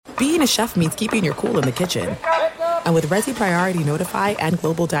being a chef means keeping your cool in the kitchen. And with Resi Priority Notify and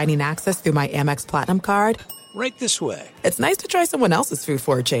Global Dining Access through my Amex Platinum card, right this way. It's nice to try someone else's food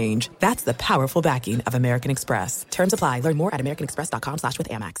for a change. That's the powerful backing of American Express. Terms apply. Learn more at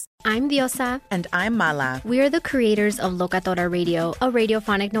americanexpress.com/withAmex. I'm Diosa. And I'm Mala. We are the creators of Locatora Radio, a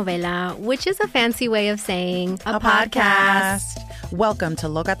radiophonic novela, which is a fancy way of saying a podcast. Welcome to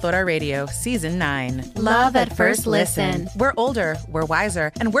Locatora Radio, Season 9. Love at first listen. We're older, we're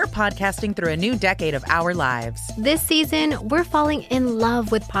wiser, and we're podcasting through a new decade of our lives. This season, we're falling in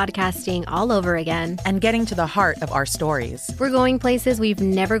love with podcasting all over again. And getting to the heart of our stories. We're going places we've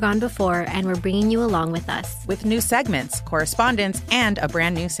never gone before, and we're bringing you along with us. With new segments, correspondence, and a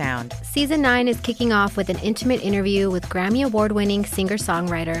brand new sound. Season 9 is kicking off with an intimate interview with Grammy Award-winning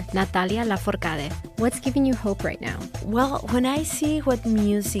singer-songwriter Natalia Lafourcade. What's giving you hope right now? Well, when I see what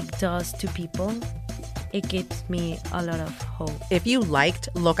music does to people, it gives me a lot of hope. If you liked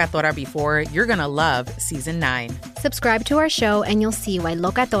Locatora before, you're going to love Season 9. Subscribe to our show and you'll see why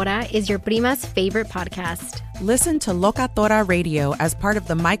Locatora is your prima's favorite podcast. Listen to Locatora Radio as part of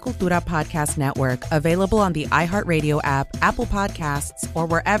the My Cultura Podcast Network, available on the iHeartRadio app, Apple Podcasts, or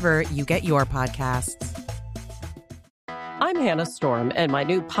wherever you get your podcasts. I'm Hannah Storm, and my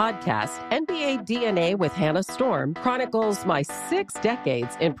new podcast, NBA DNA with Hannah Storm, chronicles my 6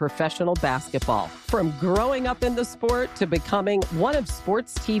 decades in professional basketball. From growing up in the sport to becoming one of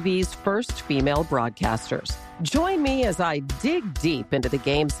sports TV's first female broadcasters. Join me as I dig deep into the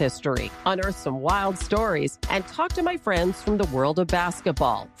game's history, unearth some wild stories, and talk to my friends from the world of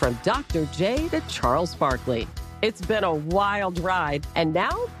basketball, from Dr. J to Charles Barkley. It's been a wild ride, and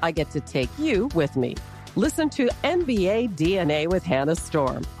now I get to take you with me. Listen to NBA DNA with Hannah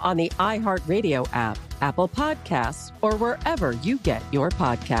Storm on the iHeartRadio app, Apple Podcasts, or wherever you get your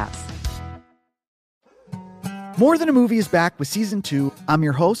podcasts. More Than a Movie is back with Season 2. I'm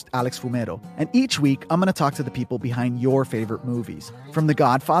your host, Alex Fumero, and each week I'm going to talk to the people behind your favorite movies. From The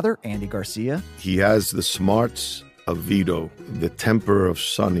Godfather, Andy Garcia. He has the smarts of Vito, the temper of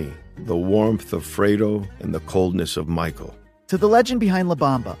Sonny, the warmth of Fredo, and the coldness of Michael. To the legend behind La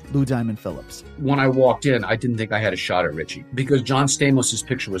Bamba, Lou Diamond Phillips. When I walked in, I didn't think I had a shot at Richie because John Stamos'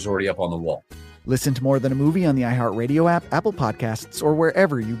 picture was already up on the wall. Listen to More Than a Movie on the iHeartRadio app, Apple Podcasts, or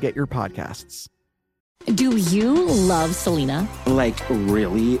wherever you get your podcasts. Do you love Selena? Like,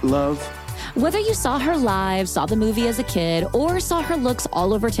 really love? Whether you saw her live, saw the movie as a kid, or saw her looks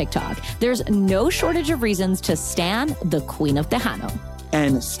all over TikTok, there's no shortage of reasons to stan the Queen of Tejano.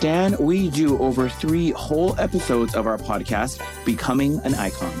 And Stan, we do over 3 whole episodes of our podcast, Becoming an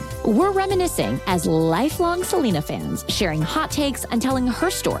Icon. We're reminiscing as lifelong Selena fans, sharing hot takes and telling her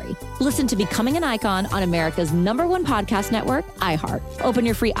story. Listen to Becoming an Icon on America's #1 podcast network, iHeart. Open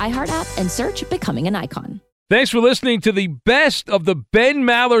your free iHeart app and search Becoming an Icon. Thanks for listening to the Best of the Ben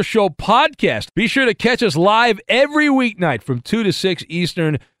Maller Show podcast. Be sure to catch us live every weeknight from 2 to 6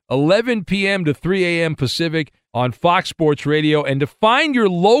 Eastern, 11 p.m. to 3 a.m. Pacific on Fox Sports Radio. And to find your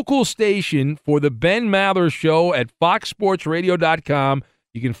local station for the Ben Maller Show at foxsportsradio.com,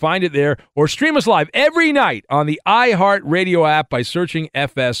 you can find it there, or stream us live every night on the iHeartRadio app by searching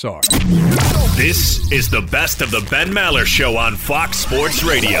FSR. This is the Best of the Ben Maller Show on Fox Sports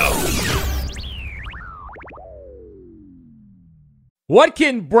Radio. What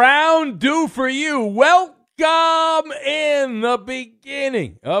can Brown do for you? Welcome in the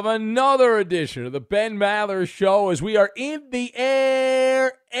beginning of another edition of the Ben Maller Show, as we are in the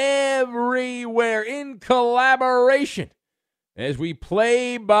air everywhere in collaboration as we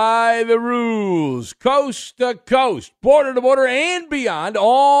play by the rules, coast to coast, border to border, and beyond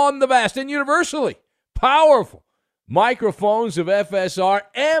on the vast and universally powerful microphones of FSR,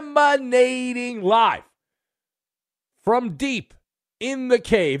 emanating live from deep in the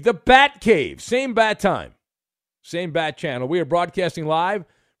cave, the Bat Cave, same bat time. Same bat channel. We are broadcasting live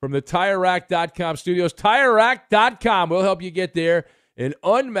from the TireRack.com studios. TireRack.com will help you get there. An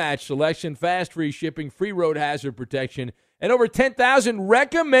unmatched selection, fast free shipping, free road hazard protection, and over 10,000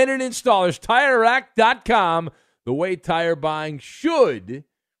 recommended installers. TireRack.com, the way tire buying should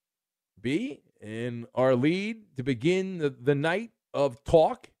be. And our lead to begin the night of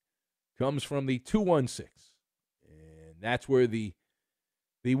talk comes from the 216. And that's where the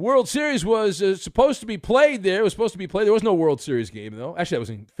World Series was supposed to be played there. It was supposed to be played. There was no World Series game, though. Actually, that was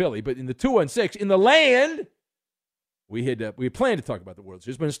in Philly. But in the 216, in the land, we had planned to talk about the World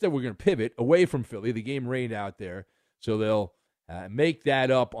Series. But instead, we're going to pivot away from Philly. The game rained out there. So they'll make that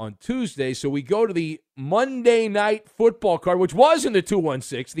up on Tuesday. So we go to the Monday night football card, which was in the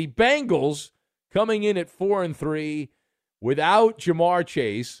 216. The Bengals coming in at 4-3 without Jamar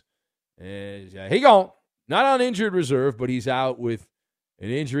Chase. He gone. Not on injured reserve, but he's out with an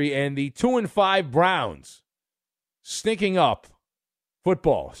injury, and the 2-5 Browns stinking up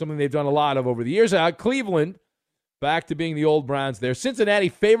football, something they've done a lot of over the years. Cleveland back to being the old Browns there. Cincinnati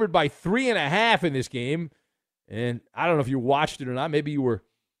favored by 3.5 in this game, and I don't know if you watched it or not. Maybe you were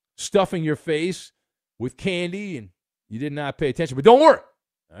stuffing your face with candy and you did not pay attention, but don't worry.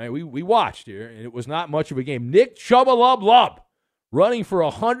 All right, we watched here, and it was not much of a game. Nick Chuba-Lub running for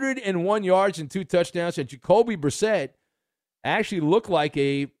 101 yards and 2 touchdowns, and Jacoby Brissett actually looked like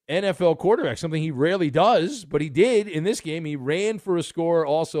a NFL quarterback, something he rarely does, but he did in this game. He ran for a score,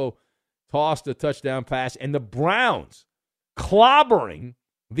 also tossed a touchdown pass, and the Browns clobbering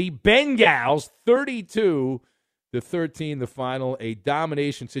the Bengals 32-13, the final, a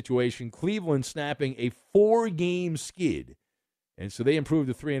domination situation. Cleveland snapping a 4-game skid, and so they improved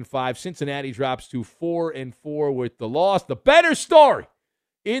to 3-5. Cincinnati drops to 4-4 with the loss. The better story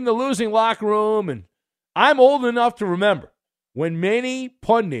in the losing locker room, and I'm old enough to remember when many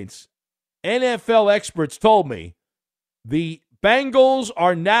pundits, NFL experts told me the Bengals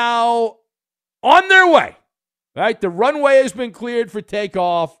are now on their way. Right? The runway has been cleared for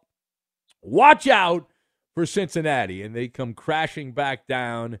takeoff. Watch out for Cincinnati. And they come crashing back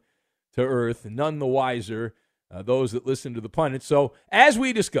down to earth, none the wiser, those that listen to the pundits. So, as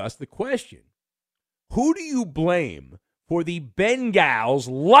we discussed, the question, who do you blame for the Bengals'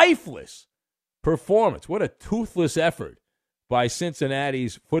 lifeless performance? What a toothless effort by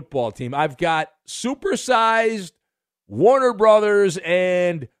Cincinnati's football team. I've got supersized Warner Brothers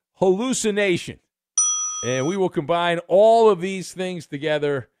and hallucination. And we will combine all of these things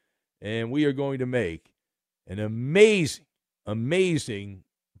together, and we are going to make an amazing, amazing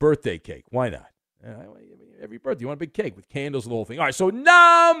birthday cake. Why not? Every birthday, you want a big cake with candles and the whole thing. All right, so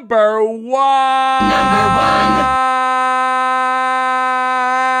number one.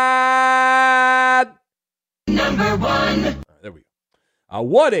 Number one. There we go.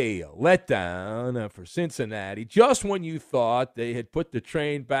 What a letdown for Cincinnati. Just when you thought they had put the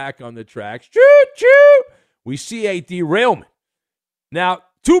train back on the tracks, choo-choo, we see a derailment. Now,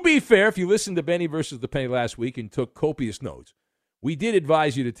 to be fair, if you listened to Benny versus the Penny last week and took copious notes, we did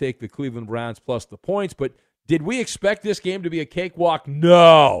advise you to take the Cleveland Browns plus the points, but did we expect this game to be a cakewalk?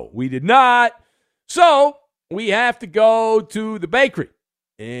 No, we did not. So we have to go to the bakery,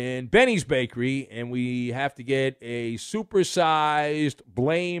 in Benny's Bakery, and we have to get a supersized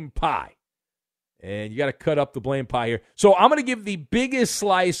blame pie. And you got to cut up the blame pie here. So I'm going to give the biggest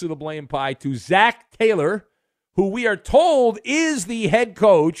slice of the blame pie to Zach Taylor, who we are told is the head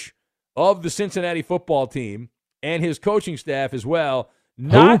coach of the Cincinnati football team, and his coaching staff as well.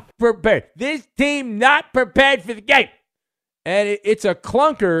 Not prepared. This team not prepared for the game. And it's a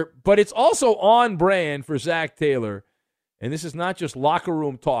clunker, but it's also on brand for Zach Taylor. And this is not just locker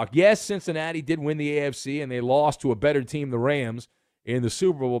room talk. Yes, Cincinnati did win the AFC, and they lost to a better team, the Rams, in the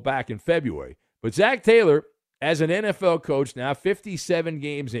Super Bowl back in February. But Zach Taylor, as an NFL coach now, 57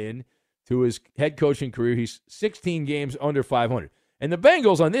 games in to his head coaching career, he's 16 games under 500. And the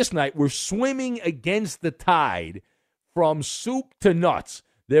Bengals on this night were swimming against the tide from soup to nuts.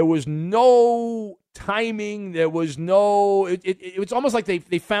 There was no timing. There was no – it was almost like they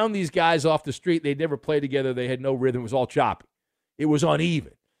found these guys off the street. They'd never played together. They had no rhythm. It was all choppy. It was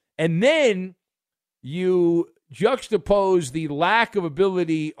uneven. And then you juxtapose the lack of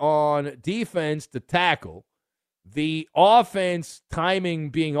ability on defense to tackle, the offense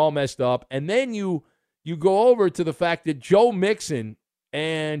timing being all messed up, and then you go over to the fact that Joe Mixon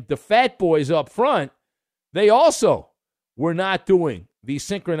and the Fat Boys up front, they also were not doing the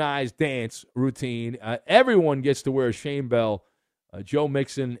synchronized dance routine. Everyone gets to wear a shame bell, Joe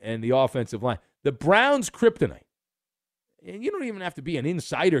Mixon and the offensive line. The Browns' kryptonite, and you don't even have to be an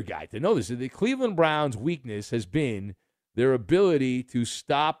insider guy to know this, the Cleveland Browns' weakness has been their ability to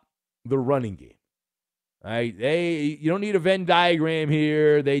stop the running game. Right? You don't need a Venn diagram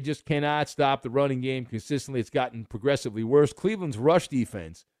here. They just cannot stop the running game consistently. It's gotten progressively worse. Cleveland's rush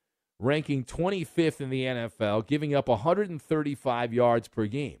defense ranking 25th in the NFL, giving up 135 yards per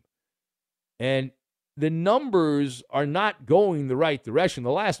game. And the numbers are not going the right direction. The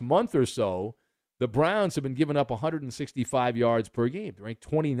last month or so, the Browns have been giving up 165 yards per game. They're ranked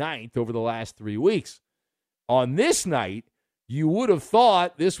 29th over the last 3 weeks. On this night, you would have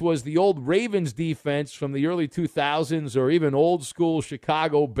thought this was the old Ravens defense from the early 2000s or even old school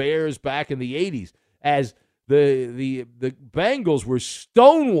Chicago Bears back in the 80s, as the Bengals were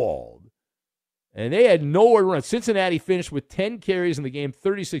stonewalled and they had nowhere to run. Cincinnati finished with 10 carries in the game,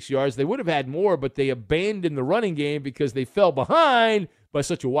 36 yards. They would have had more, but they abandoned the running game because they fell behind by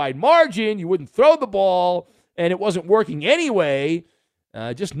such a wide margin. You wouldn't throw the ball, and it wasn't working anyway.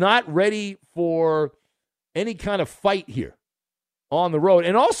 Just not ready for any kind of fight here on the road.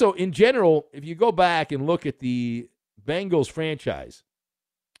 And also, in general, if you go back and look at the Bengals franchise,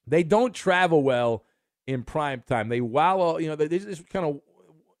 they don't travel well in prime time. They wallow, they just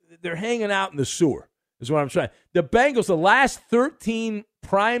they're hanging out in the sewer, is what I'm trying. The Bengals, the last 13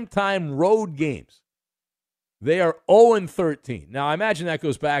 primetime road games, they are 0-13. Now, I imagine that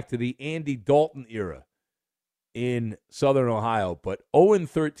goes back to the Andy Dalton era in Southern Ohio, but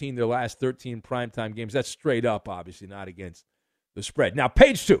 0-13 their last 13 primetime games. That's straight up, obviously, not against the spread. Now,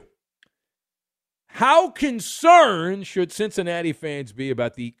 page 2. How concerned should Cincinnati fans be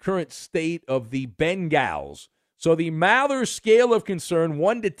about the current state of the Bengals? So the Maller scale of concern,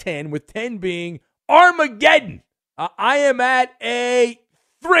 1 to 10, with 10 being Armageddon. I am at a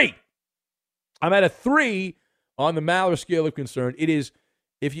 3. I'm at a 3 on the Maller scale of concern. It is,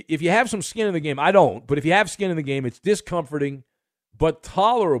 if you have some skin in the game, I don't, but if you have skin in the game, it's discomforting but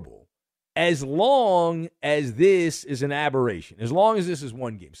tolerable as long as this is an aberration, as long as this is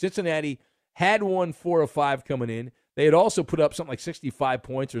one game. Cincinnati had won 4 of 5 coming in. They had also put up something like 65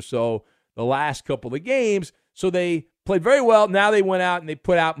 points or so the last couple of games, so they played very well. Now they went out and they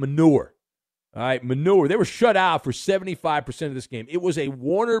put out manure. All right, manure. They were shut out for 75% of this game. It was a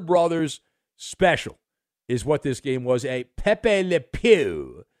Warner Brothers special is what this game was, a Pepe Le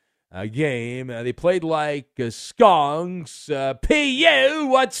Pew game. They played like skunks. P.U.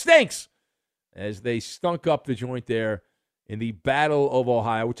 what stinks, as they stunk up the joint there in the Battle of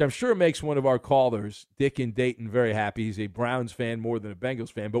Ohio, which I'm sure makes one of our callers, Dick in Dayton, very happy. He's a Browns fan more than a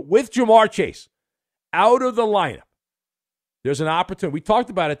Bengals fan. But with Jamar Chase out of the lineup, there's an opportunity. We talked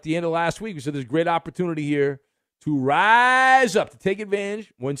about it at the end of last week. We said there's a great opportunity here to rise up, to take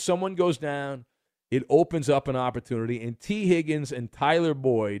advantage. When someone goes down, it opens up an opportunity. And T. Higgins and Tyler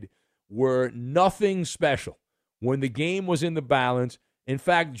Boyd were nothing special when the game was in the balance. In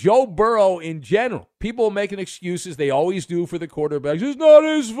fact, Joe Burrow in general, people making excuses, they always do for the quarterbacks. It's not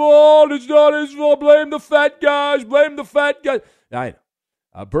his fault. It's not his fault. Blame the fat guys. Blame the fat guys. I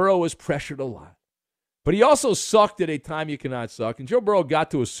know. Burrow was pressured a lot. But he also sucked at a time you cannot suck. And Joe Burrow got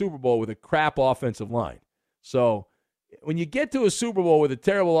to a Super Bowl with a crap offensive line. So when you get to a Super Bowl with a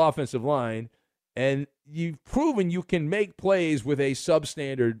terrible offensive line and you've proven you can make plays with a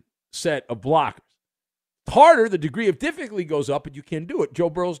substandard set of blockers, harder, the degree of difficulty goes up, but you can do it. Joe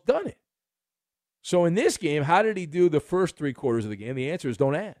Burrow's done it. So in this game, how did he do the first 3 quarters of the game? The answer is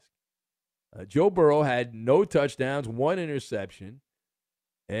don't ask. Joe Burrow had no touchdowns, 1 interception,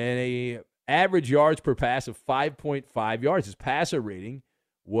 and a average yards per pass of 5.5 yards. His passer rating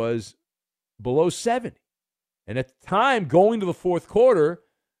was below 70. And at the time, going to the fourth quarter,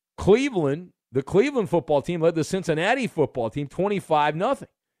 the Cleveland football team led the Cincinnati football team 25-0.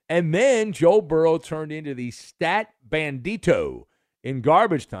 And then Joe Burrow turned into the stat bandito in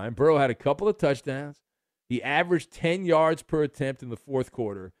garbage time. Burrow had a couple of touchdowns. He averaged 10 yards per attempt in the fourth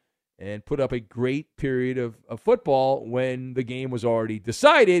quarter and put up a great period of football when the game was already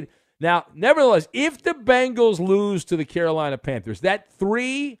decided. Now, nevertheless, if the Bengals lose to the Carolina Panthers, that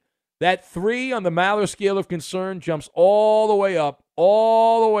 3 on the Maller scale of concern jumps all the way up.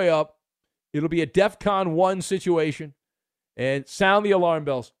 It'll be a DEFCON 1 situation. And sound the alarm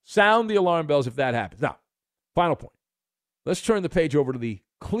bells. Sound the alarm bells if that happens. Now, final point. Let's turn the page over to the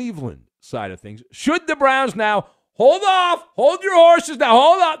Cleveland side of things. Should the Browns now hold your horses now,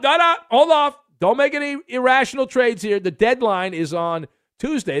 hold off. Don't make any irrational trades here. The deadline is on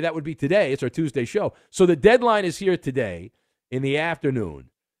Tuesday. That would be today. It's our Tuesday show. So the deadline is here today in the afternoon.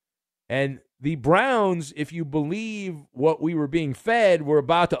 And the Browns, if you believe what we were being fed, were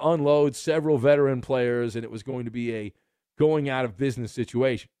about to unload several veteran players, and it was going to be a going out of business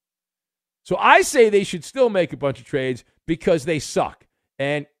situation. So I say they should still make a bunch of trades because they suck.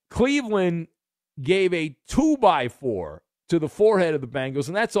 And Cleveland gave a 2x4 to the forehead of the Bengals,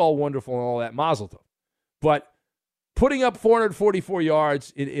 and that's all wonderful and all that mazel tov. But putting up 444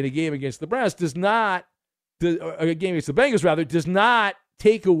 yards in a game against the Browns does not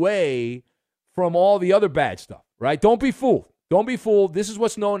take away from all the other bad stuff, right? Don't be fooled. This is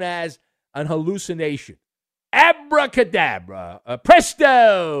what's known as an hallucination. Abracadabra,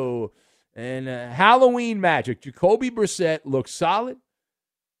 presto, and Halloween magic. Jacoby Brissett looks solid,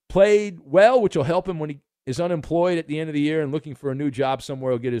 played well, which will help him when he is unemployed at the end of the year and looking for a new job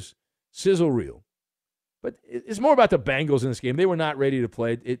somewhere. He'll get his sizzle reel. But it's more about the Bengals in this game. They were not ready to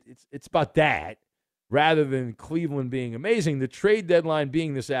play. It's about that rather than Cleveland being amazing. The trade deadline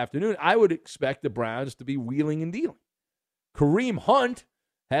being this afternoon, I would expect the Browns to be wheeling and dealing. Kareem Hunt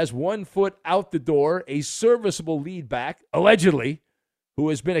has 1 foot out the door, a serviceable lead back, allegedly, who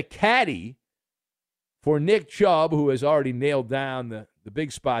has been a caddy for Nick Chubb, who has already nailed down the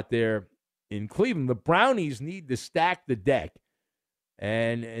big spot there in Cleveland. The Brownies need to stack the deck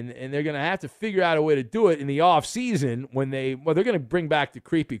And they're going to have to figure out a way to do it in the off season when they're going to bring back the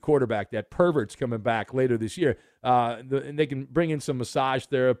creepy quarterback. That pervert's coming back later this year. And they can bring in some massage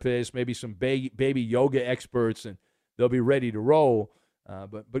therapists, maybe some baby yoga experts, and they'll be ready to roll.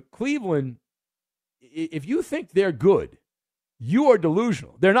 But Cleveland, if you think they're good, you are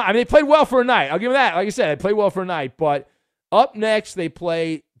delusional. They're not. I mean, they played well for a night. I'll give them that. Like I said, they played well for a night. But up next, they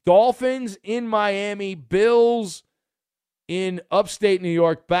play Dolphins in Miami, Bills in upstate New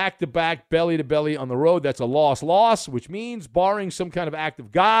York, back-to-back, belly-to-belly on the road. That's a loss, which means, barring some kind of act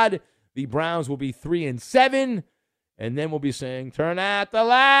of God, the Browns will be 3-7, and then we'll be saying, turn out the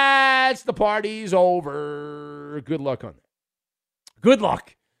lights, the party's over. Good luck on that. Good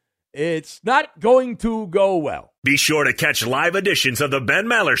luck. It's not going to go well. Be sure to catch live editions of the Ben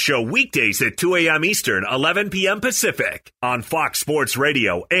Maller Show weekdays at 2 a.m. Eastern, 11 p.m. Pacific on Fox Sports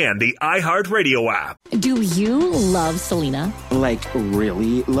Radio and the iHeartRadio app. Do you love Selena? Like,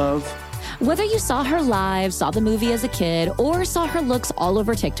 really love? Whether you saw her live, saw the movie as a kid, or saw her looks all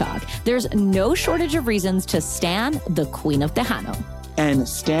over TikTok, there's no shortage of reasons to stan the Queen of Tejano. And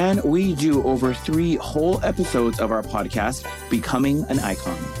Stan, we do over 3 whole episodes of our podcast, Becoming an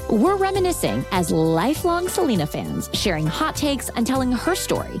Icon. We're reminiscing as lifelong Selena fans, sharing hot takes and telling her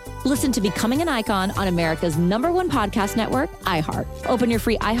story. Listen to Becoming an Icon on America's #1 podcast network, iHeart. Open your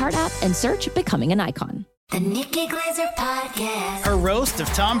free iHeart app and search Becoming an Icon. The Nikki Glaser Podcast. Her roast of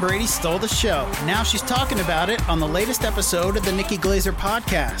Tom Brady stole the show. Now she's talking about it on the latest episode of the Nikki Glaser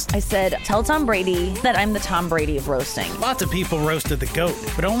Podcast. I said, tell Tom Brady that I'm the Tom Brady of roasting. Lots of people roasted the GOAT,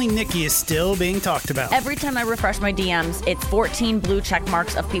 but only Nikki is still being talked about. Every time I refresh my DMs, it's 14 blue check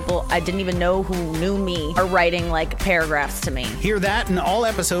marks of people I didn't even know who knew me are writing like paragraphs to me. Hear that in all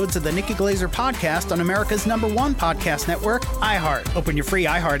episodes of the Nikki Glaser Podcast on America's #1 podcast network, iHeart. Open your free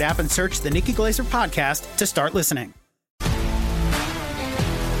iHeart app and search the Nikki Glaser Podcast to start listening.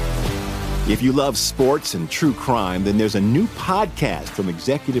 If you love sports and true crime, then there's a new podcast from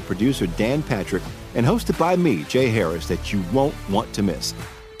executive producer Dan Patrick and hosted by me, Jay Harris, that you won't want to miss.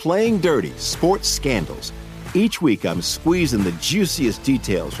 Playing Dirty: Sports Scandals. Each week, I'm squeezing the juiciest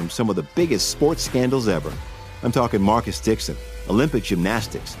details from some of the biggest sports scandals ever. I'm talking Marcus Dixon, Olympic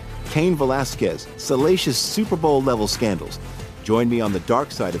gymnastics, Cain Velasquez, salacious Super Bowl-level scandals. Join me on the dark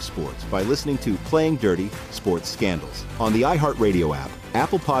side of sports by listening to Playing Dirty: Sports Scandals on the iHeartRadio app,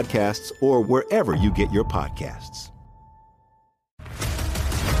 Apple Podcasts, or wherever you get your podcasts.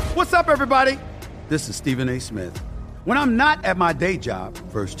 What's up, everybody? This is Stephen A. Smith. When I'm not at my day job,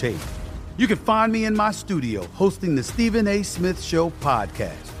 First Take, you can find me in my studio hosting the Stephen A. Smith Show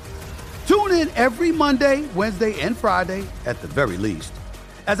podcast. Tune in every Monday, Wednesday, and Friday, at the very least,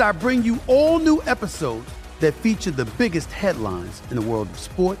 as I bring you all new episodes that feature the biggest headlines in the world of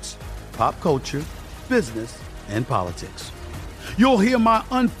sports, pop culture, business, and politics. You'll hear my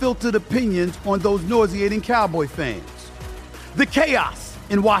unfiltered opinions on those nauseating Cowboy fans, the chaos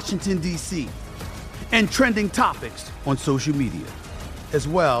in Washington, D.C., and trending topics on social media, as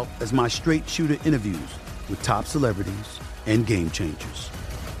well as my straight shooter interviews with top celebrities and game changers.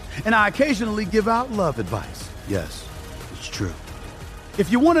 And I occasionally give out love advice. Yes, it's true.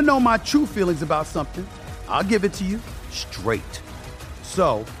 If you want to know my true feelings about something, I'll give it to you straight.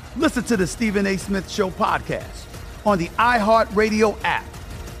 So, listen to the Stephen A. Smith Show podcast on the iHeartRadio app,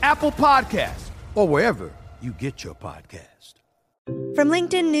 Apple Podcasts, or wherever you get your podcast. From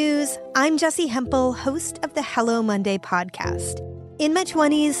LinkedIn News, I'm Jessie Hempel, host of the Hello Monday podcast. In my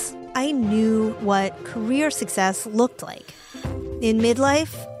 20s, I knew what career success looked like. In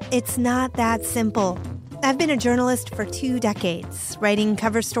midlife, it's not that simple. I've been a journalist for 2 decades, writing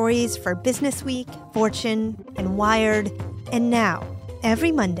cover stories for Business Week, Fortune, and Wired. And now,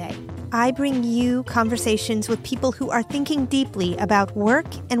 every Monday, I bring you conversations with people who are thinking deeply about work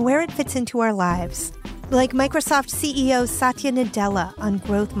and where it fits into our lives. Like Microsoft CEO Satya Nadella on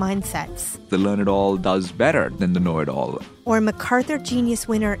growth mindsets. The learn-it-all does better than the know-it-all. Or MacArthur Genius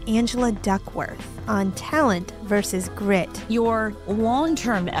winner Angela Duckworth on talent versus grit. Your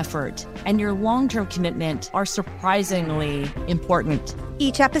long-term effort and your long-term commitment are surprisingly important.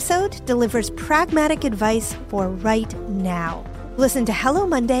 Each episode delivers pragmatic advice for right now. Listen to Hello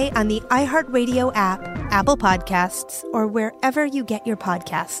Monday on the iHeartRadio app, Apple Podcasts, or wherever you get your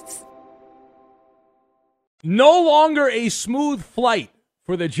podcasts. No longer a smooth flight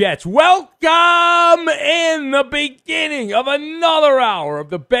for the Jets. Welcome in the beginning of another hour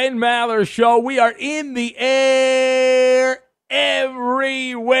of the Ben Maller Show. We are in the air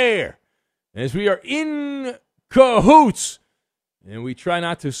everywhere as we are in cahoots. And we try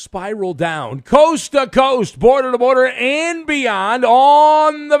not to spiral down coast to coast, border to border, and beyond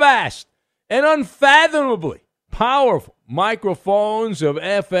on the vast and unfathomably powerful, microphones of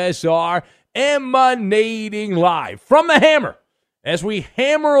FSR, emanating live from the Hammer as we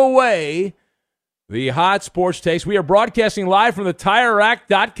hammer away the hot sports takes. We are broadcasting live from the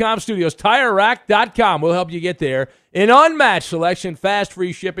TireRack.com studios. TireRack.com will help you get there. An unmatched selection, fast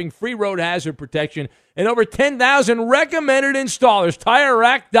free shipping, free road hazard protection, and over 10,000 recommended installers.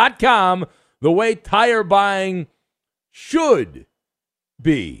 TireRack.com, the way tire buying should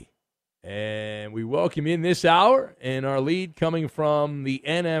be. And we welcome in this hour, and our lead coming from the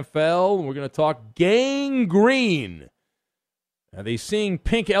NFL. We're going to talk gangrene. Are they seeing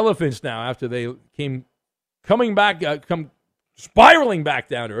pink elephants now after they come spiraling back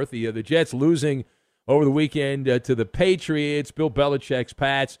down to earth? The Jets losing over the weekend to the Patriots. Bill Belichick's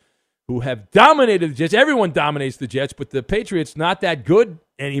Pats, who have dominated the Jets. Everyone dominates the Jets, but the Patriots not that good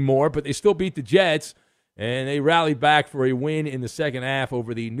anymore, but they still beat the Jets. And they rallied back for a win in the second half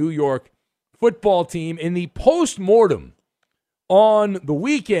over the New York football team in the post-mortem on the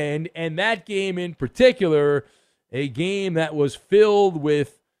weekend. And that game in particular, a game that was filled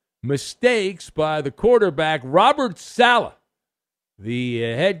with mistakes by the quarterback, Robert Saleh, the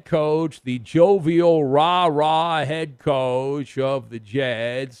head coach, the jovial, rah-rah head coach of the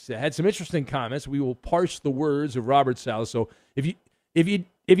Jets. Had some interesting comments. We will parse the words of Robert Saleh. So if you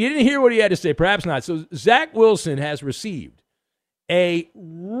didn't hear what he had to say, perhaps not. So Zach Wilson has received a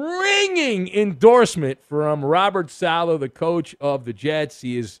ringing endorsement from Robert Saleh, the coach of the Jets.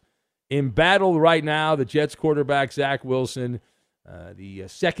 He is in battle right now, the Jets quarterback, Zach Wilson, the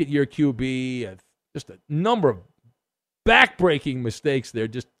second-year QB, just a number of back-breaking mistakes there,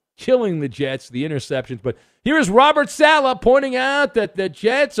 just killing the Jets, the interceptions. But here is Robert Saleh pointing out that the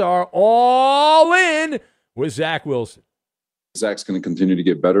Jets are all in with Zach Wilson. Zach's going to continue to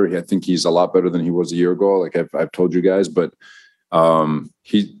get better. I think he's a lot better than he was a year ago, like I've told you guys. But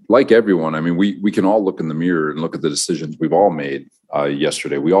he, like everyone, I mean, we can all look in the mirror and look at the decisions we've all made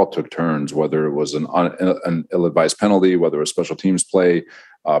yesterday. We all took turns, whether it was an ill-advised penalty, whether it was special teams play,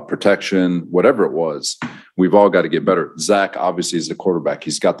 protection, whatever it was. We've all got to get better. Zach obviously is the quarterback.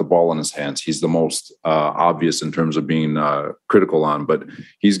 He's got the ball in his hands. He's the most obvious in terms of being critical on, but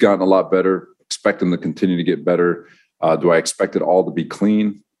he's gotten a lot better. Expect him to continue to get better. Do I expect it all to be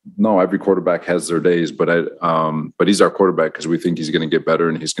clean? No, every quarterback has their days, but he's our quarterback because we think he's going to get better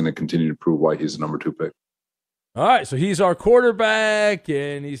and he's going to continue to prove why he's the number 2 pick. All right, so he's our quarterback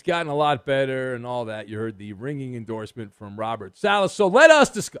and he's gotten a lot better and all that. You heard the ringing endorsement from Robert Saleh. So let us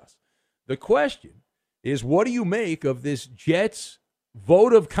discuss. The question is, what do you make of this Jets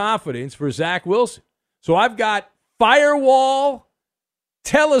vote of confidence for Zach Wilson? So I've got firewall,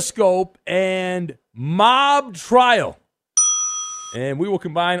 telescope, and mob trial. And we will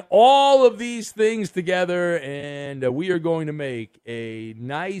combine all of these things together, and we are going to make a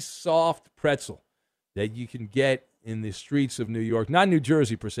nice, soft pretzel that you can get in the streets of New York. Not New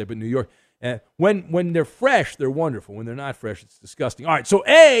Jersey, per se, but New York. When they're fresh, they're wonderful. When they're not fresh, it's disgusting. All right, so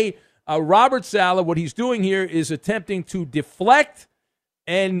Robert Saleh, what he's doing here is attempting to deflect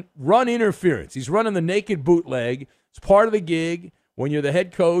and run interference. He's running the naked bootleg. It's part of the gig. When you're the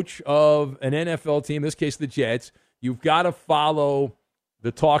head coach of an NFL team, in this case the Jets, you've got to follow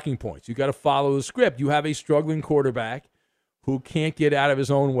the talking points. You've got to follow the script. You have a struggling quarterback who can't get out of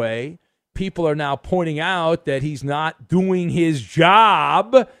his own way. People are now pointing out that he's not doing his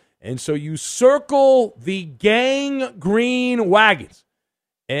job, and so you circle the gangrene wagons.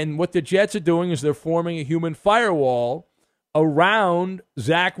 And what the Jets are doing is they're forming a human firewall around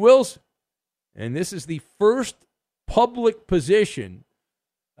Zach Wilson. And this is the first public position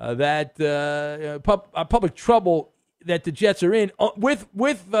public trouble that the Jets are in with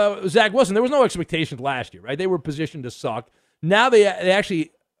Zach Wilson. There was no expectations last year, right? They were positioned to suck. Now they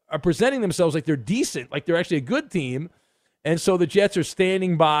actually are presenting themselves like they're decent, like they're actually a good team, and so the Jets are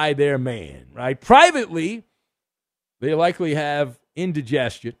standing by their man, right? Privately, they likely have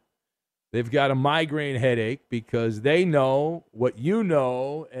indigestion. They've got a migraine headache because they know what you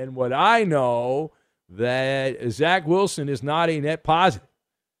know and what I know, that Zach Wilson is not a net positive.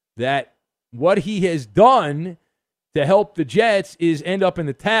 That what he has done to help the Jets is end up in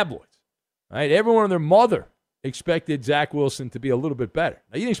the tabloids, right? Everyone and their mother expected Zach Wilson to be a little bit better.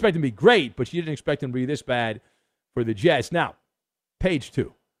 Now, you didn't expect him to be great, but you didn't expect him to be this bad for the Jets. Now, page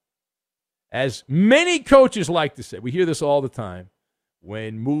 2. As many coaches like to say, we hear this all the time,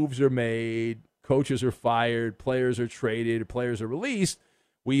 when moves are made, coaches are fired, players are traded, players are released,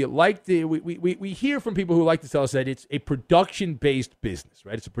 we hear from people who like to tell us that it's a production-based business,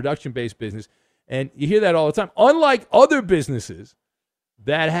 right? It's a production-based business, and you hear that all the time. Unlike other businesses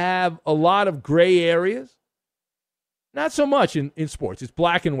that have a lot of gray areas, not so much in sports. It's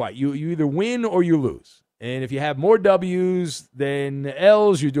black and white. You either win or you lose. And if you have more W's than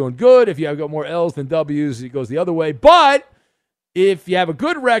L's, you're doing good. If you have got more L's than W's, it goes the other way. But if you have a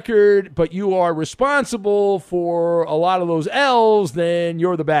good record, but you are responsible for a lot of those L's, then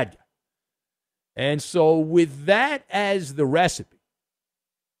you're the bad guy. And so with that as the recipe,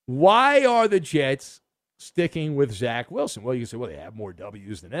 why are the Jets sticking with Zach Wilson? Well, you can say, well, they have more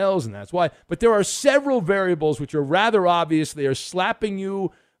W's than L's, and that's why. But there are several variables which are rather obvious. They are slapping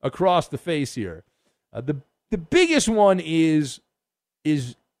you across the face here. The biggest one is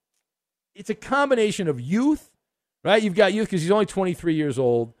it's a combination of youth, right? You've got youth because he's only 23 years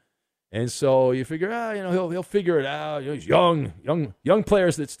old, and so you figure, he'll figure it out. He's young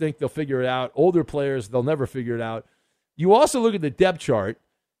players that stink, they'll figure it out. Older players, they'll never figure it out. You also look at the depth chart,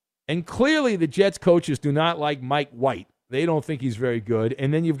 and clearly the Jets coaches do not like Mike White. They don't think he's very good.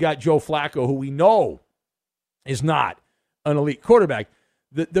 And then you've got Joe Flacco, who we know is not an elite quarterback.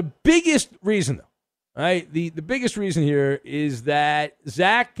 The biggest reason, though, right? The biggest reason here is that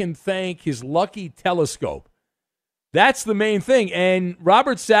Zach can thank his lucky telescope. That's the main thing. And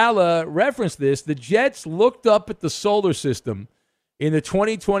Robert Saleh referenced this. The Jets looked up at the solar system in the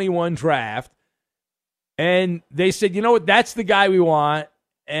 2021 draft, and they said, you know what, that's the guy we want,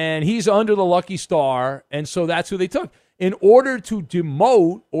 and he's under the lucky star, and so that's who they took. In order to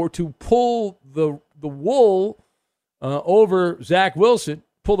demote or to pull the wool over Zach Wilson,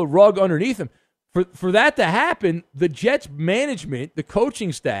 pull the rug underneath him, for that to happen, the Jets management, the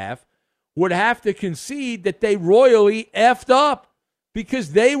coaching staff, would have to concede that they royally effed up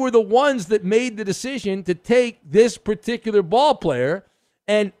because they were the ones that made the decision to take this particular ball player,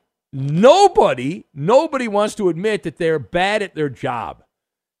 and nobody wants to admit that they're bad at their job.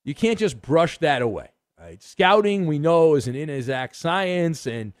 You can't just brush that away. Right? Scouting, we know, is an inexact science,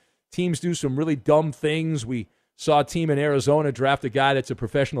 and teams do some really dumb things. We saw a team in Arizona draft a guy that's a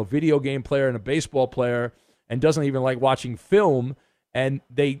professional video game player and a baseball player and doesn't even like watching film, and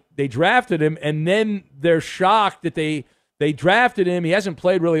they drafted him, and then they're shocked that they drafted him. He hasn't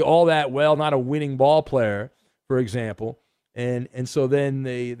played really all that well, not a winning ball player, for example. And so then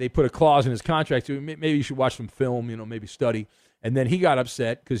they put a clause in his contract to maybe you should watch some film, maybe study. And then he got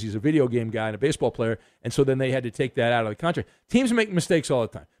upset because he's a video game guy and a baseball player, and so then they had to take that out of the contract. Teams make mistakes all the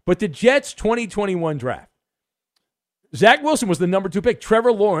time. But the Jets' 2021 draft, Zach Wilson was the number 2 pick.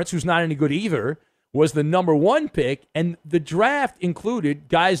 Trevor Lawrence, who's not any good either, was the number 1 pick, and the draft included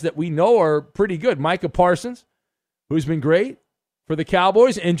guys that we know are pretty good. Micah Parsons, who's been great for the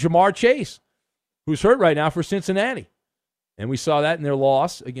Cowboys, and Jamar Chase, who's hurt right now for Cincinnati. And we saw that in their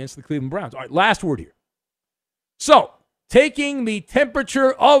loss against the Cleveland Browns. All right, last word here. So, taking the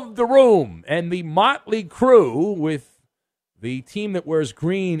temperature of the room and the motley crew with the team that wears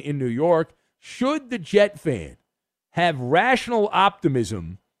green in New York, should the Jet fan have rational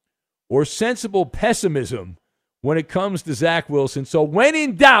optimism or sensible pessimism when it comes to Zach Wilson? So when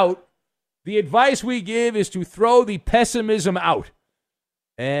in doubt, the advice we give is to throw the pessimism out.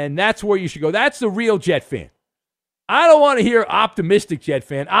 And that's where you should go. That's the real Jet fan. I don't want to hear optimistic Jet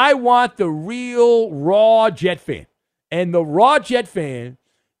fan. I want the real, raw Jet fan. And the raw Jet fan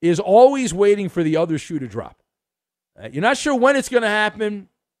is always waiting for the other shoe to drop. You're not sure when it's going to happen,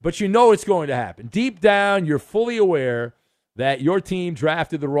 but you know it's going to happen. Deep down, you're fully aware that your team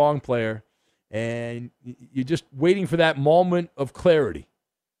drafted the wrong player, and you're just waiting for that moment of clarity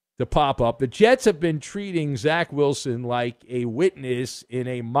to pop up. The Jets have been treating Zach Wilson like a witness in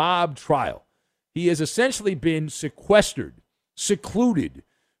a mob trial. He has essentially been sequestered, secluded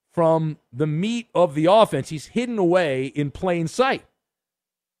from the meat of the offense. He's hidden away in plain sight.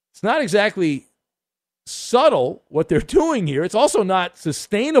 It's not exactly subtle what they're doing here. It's also not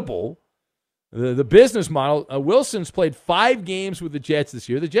sustainable. The business model, Wilson's played 5 games with the Jets this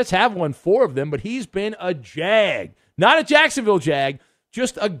year. The Jets have won 4 of them, but he's been a Jag. Not a Jacksonville Jag,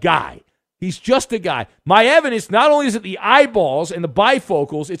 just a guy. He's just a guy. My evidence, not only is it the eyeballs and the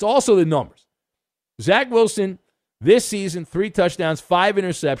bifocals, it's also the numbers. Zach Wilson, this season, 3 touchdowns, 5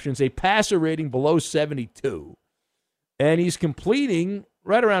 interceptions, a passer rating below 72. And he's completing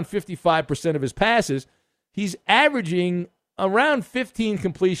right around 55% of his passes. He's averaging around 15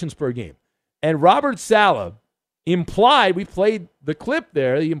 completions per game. And Robert Saleh implied, we played the clip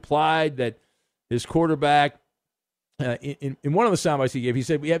there, he implied that his quarterback, in one of the soundbites he gave, he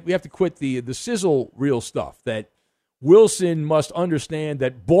said we have to quit the sizzle reel stuff, that Wilson must understand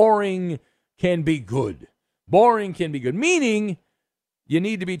that boring can be good. Boring can be good, meaning you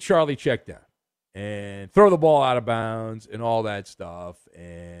need to be Charlie Checkdown and throw the ball out of bounds and all that stuff.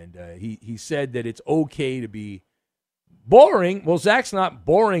 And he said that it's okay to be boring. Well, Zach's not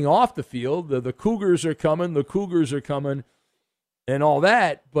boring off the field. The Cougars are coming. The Cougars are coming and all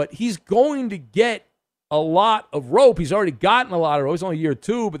that. But he's going to get a lot of rope. He's already gotten a lot of rope. He's only year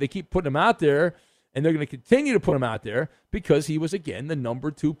 2, but they keep putting him out there, and they're going to continue to put him out there because he was, again, the number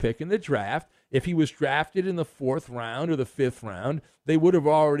 2 pick in the draft. If he was drafted in the 4th round or the 5th round, they would have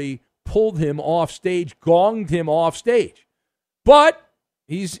already pulled him off stage, gonged him off stage. But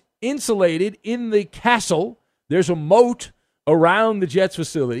he's insulated in the castle. There's a moat around the Jets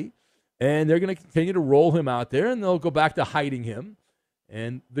facility, and they're going to continue to roll him out there, and they'll go back to hiding him.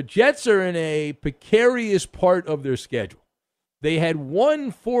 And the Jets are in a precarious part of their schedule. They had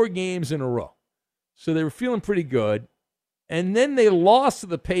won 4 games in a row, so they were feeling pretty good. And then they lost to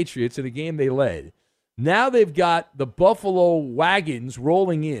the Patriots in a game they led. Now they've got the Buffalo Wagons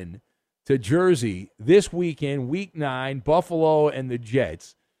rolling in to Jersey this weekend, Week 9, Buffalo and the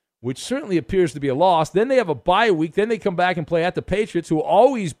Jets, which certainly appears to be a loss. Then they have a bye week. Then they come back and play at the Patriots, who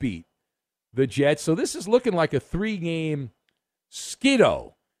always beat the Jets. So this is looking like a 3-game skidoo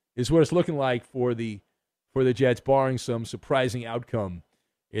is what it's looking like for the Jets, barring some surprising outcome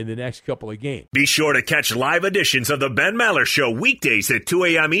in the next couple of games. Be sure to catch live editions of the Ben Maller Show weekdays at 2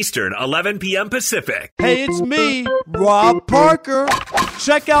 a.m. Eastern, 11 p.m. Pacific. Hey, it's me, Rob Parker.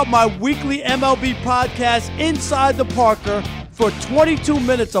 Check out my weekly MLB podcast, Inside the Parker, for 22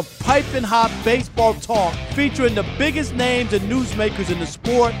 minutes of piping hot baseball talk featuring the biggest names and newsmakers in the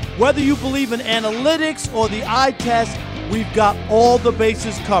sport. Whether you believe in analytics or the eye test, we've got all the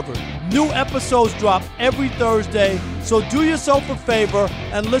bases covered. New episodes drop every Thursday, so do yourself a favor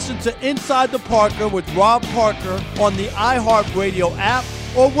and listen to Inside the Parker with Rob Parker on the iHeartRadio app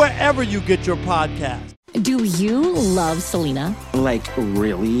or wherever you get your podcast. Do you love Selena? Like,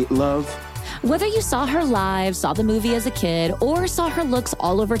 really love? Whether you saw her live, saw the movie as a kid, or saw her looks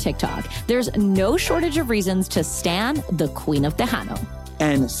all over TikTok, there's no shortage of reasons to stan the Queen of Tejano.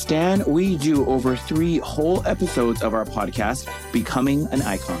 And Stan, we do over 3 whole episodes of our podcast, Becoming an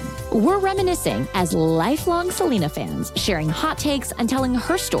Icon. We're reminiscing as lifelong Selena fans, sharing hot takes and telling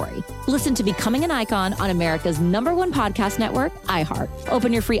her story. Listen to Becoming an Icon on America's #1 podcast network, iHeart.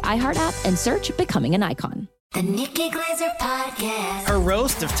 Open your free iHeart app and search Becoming an Icon. The Nikki Glaser Podcast. Her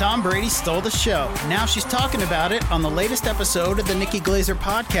roast of Tom Brady stole the show. Now she's talking about it on the latest episode of the Nikki Glaser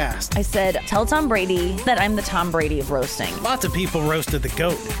Podcast. I said, tell Tom Brady that I'm the Tom Brady of roasting. Lots of people roasted the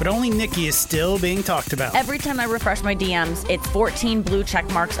GOAT, but only Nikki is still being talked about. Every time I refresh my DMs, it's 14 blue check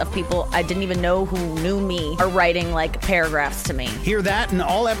marks of people I didn't even know who knew me are writing like paragraphs to me. Hear that in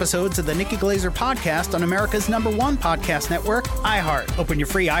all episodes of the Nikki Glaser Podcast on America's #1 podcast network, iHeart. Open your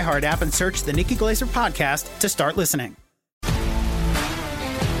free iHeart app and search the Nikki Glaser Podcast to start listening.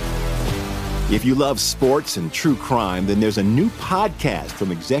 If you love sports and true crime, then there's a new podcast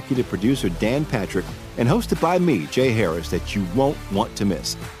from executive producer Dan Patrick and hosted by me, Jay Harris, that you won't want to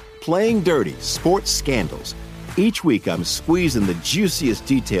miss. Playing Dirty: Sports Scandals. Each week, I'm squeezing the juiciest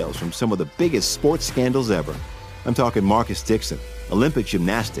details from some of the biggest sports scandals ever. I'm talking Marcus Dixon, Olympic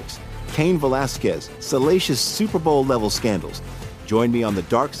gymnastics, Cain Velasquez, salacious Super Bowl-level scandals. Join me on the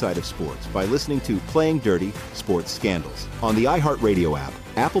dark side of sports by listening to Playing Dirty: Sports Scandals on the iHeartRadio app,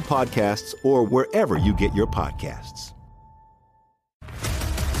 Apple Podcasts, or wherever you get your podcasts.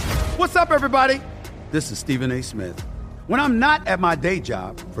 What's up, everybody? This is Stephen A. Smith. When I'm not at my day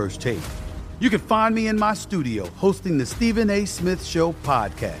job, First Take, you can find me in my studio hosting the Stephen A. Smith Show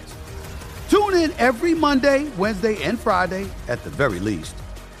podcast. Tune in every Monday, Wednesday, and Friday, at the very least,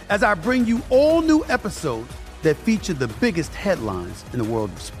 as I bring you all new episodes that feature the biggest headlines in the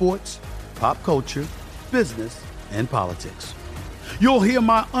world of sports, pop culture, business, and politics. You'll hear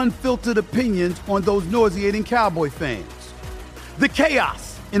my unfiltered opinions on those nauseating Cowboy fans, the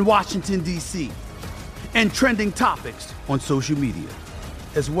chaos in Washington, D.C., and trending topics on social media,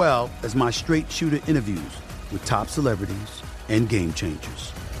 as well as my straight shooter interviews with top celebrities and game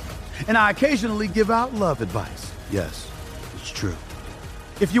changers. And I occasionally give out love advice. Yes, it's true.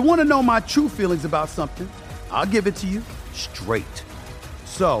 If you want to know my true feelings about something, I'll give it to you straight.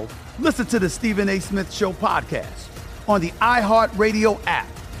 So, listen to the Stephen A. Smith Show podcast on the iHeartRadio app,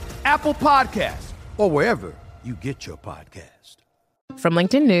 Apple Podcasts, or wherever you get your podcast. From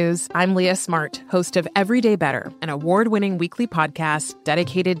LinkedIn News, I'm Leah Smart, host of Everyday Better, an award-winning weekly podcast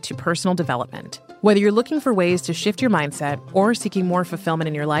dedicated to personal development. Whether you're looking for ways to shift your mindset or seeking more fulfillment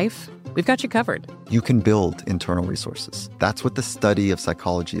in your life, we've got you covered. You can build internal resources. That's what the study of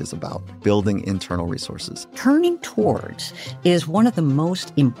psychology is about, building internal resources. Turning towards is one of the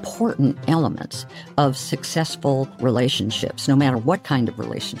most important elements of successful relationships, no matter what kind of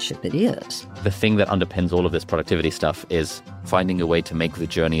relationship it is. The thing that underpins all of this productivity stuff is finding a way to make the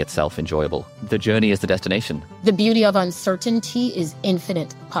journey itself enjoyable. The journey is the destination. The beauty of uncertainty is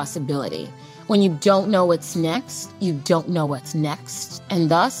infinite possibility. When you don't know what's next, you don't know what's next.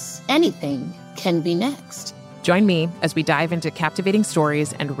 And thus, anything can be next. Join me as we dive into captivating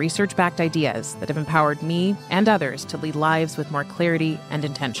stories and research-backed ideas that have empowered me and others to lead lives with more clarity and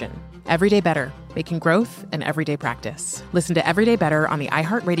intention. Everyday Better, making growth an everyday practice. Listen to Everyday Better on the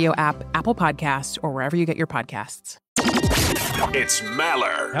iHeartRadio app, Apple Podcasts, or wherever you get your podcasts. It's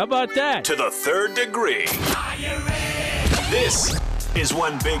Maller. How about that? To the third degree. This is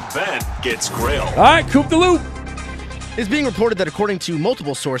when Big Ben gets grilled. All right, Coop the Loop. It's being reported that according to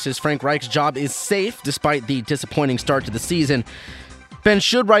multiple sources, Frank Reich's job is safe despite the disappointing start to the season. Ben,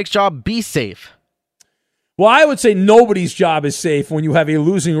 should Reich's job be safe? Well, I would say nobody's job is safe when you have a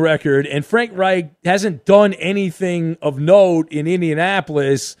losing record, and Frank Reich hasn't done anything of note in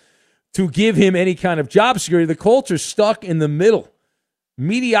Indianapolis to give him any kind of job security. The Colts are stuck in the middle.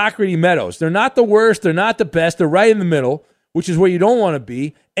 Mediocrity Meadows. They're not the worst. They're not the best. They're right in the middle, which is where you don't want to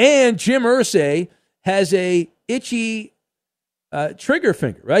be. And Jim Irsay has a itchy trigger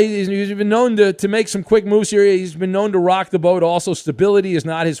finger, right? He's been known to make some quick moves here. He's been known to rock the boat. Also, stability is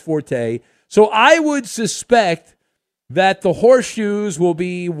not his forte. So I would suspect that the Horseshoes will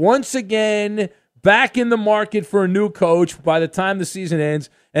be once again back in the market for a new coach by the time the season ends.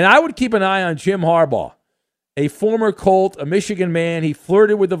 And I would keep an eye on Jim Harbaugh, a former Colt, a Michigan man. He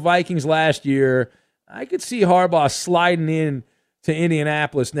flirted with the Vikings last year. I could see Harbaugh sliding in to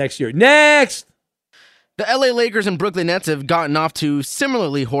Indianapolis next year. Next! The LA Lakers and Brooklyn Nets have gotten off to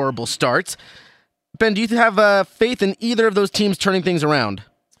similarly horrible starts. Ben, do you have faith in either of those teams turning things around?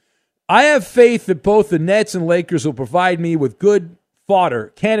 I have faith that both the Nets and Lakers will provide me with good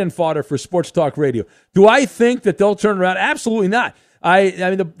fodder, cannon fodder for sports talk radio. Do I think that they'll turn around? Absolutely not. I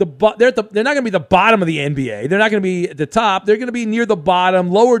mean, they're not going to be the bottom of the NBA. They're not going to be at the top. They're going to be near the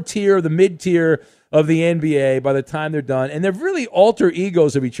bottom, lower tier, the mid tier of the NBA by the time they're done. And they're really alter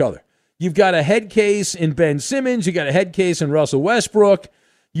egos of each other. You've got a head case in Ben Simmons. You've got a head case in Russell Westbrook.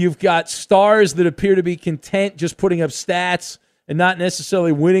 You've got stars that appear to be content just putting up stats and not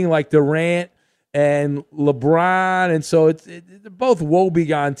necessarily winning like Durant and LeBron. And so they're both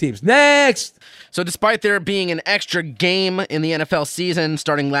woe-begone teams. Next! So despite there being an extra game in the NFL season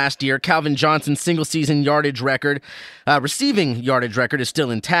starting last year, Calvin Johnson's single-season yardage record, receiving yardage record, is still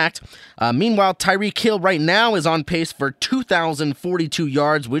intact. Meanwhile, Tyreek Hill right now is on pace for 2,042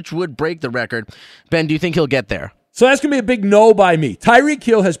 yards, which would break the record. Ben, do you think he'll get there? So that's going to be a big no by me. Tyreek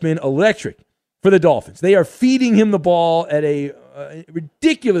Hill has been electric for the Dolphins. They are feeding him the ball at a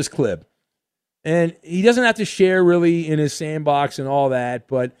ridiculous clip. And he doesn't have to share really in his sandbox and all that,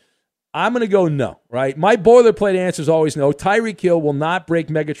 but I'm going to go no, right? My boilerplate answer is always no. Tyreek Hill will not break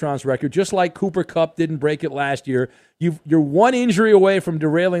Megatron's record, just like Cooper Kupp didn't break it last year. You're one injury away from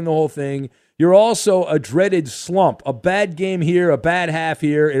derailing the whole thing. You're also a dreaded slump, a bad game here, a bad half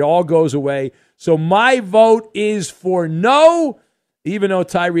here. It all goes away. So my vote is for no, even though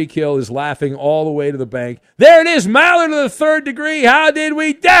Tyreek Hill is laughing all the way to the bank. There it is, Maller to the third degree. How did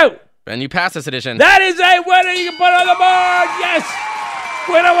we do? Ben, you passed this edition. That is a winner you can put on the board. Yes.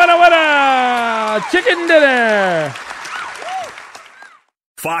 Winner, winner, winner. Chicken dinner.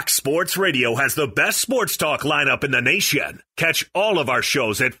 Fox Sports Radio has the best sports talk lineup in the nation. Catch all of our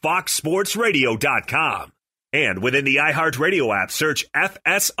shows at foxsportsradio.com. And within the iHeartRadio app, search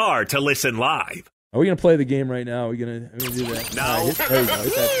FSR to listen live. Are we going to play the game right now? Are we going to do that? Now, there you go.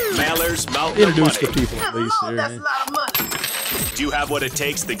 Maller's Mountain Introduce of Money. the people at least. That's a lot of money. Do you have what it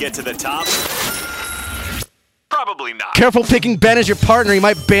takes to get to the top? Probably not. Careful picking Ben as your partner. He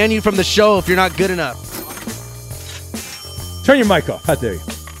might ban you from the show if you're not good enough. Turn your mic off. How dare you?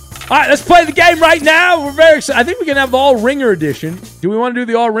 All right, let's play the game right now. We're very excited. I think we can have the All-Ringer edition. Do we want to do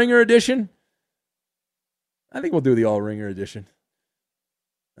the All-Ringer edition? I think we'll do the All-Ringer edition.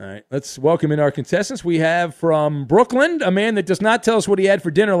 All right, let's welcome in our contestants. We have from Brooklyn, a man that does not tell us what he had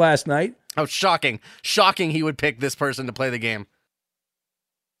for dinner last night. Oh, shocking. Shocking he would pick this person to play the game.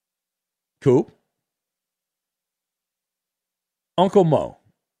 Coop. Uncle Mo.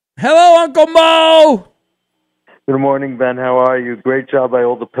 Hello, Uncle Mo! Good morning, Ben. How are you? Great job by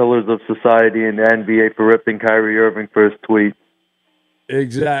all the pillars of society in the NBA for ripping Kyrie Irving for his tweet.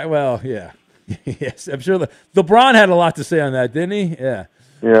 Exactly. Well, yeah. Yes, I'm sure LeBron had a lot to say on that, didn't he? Yeah.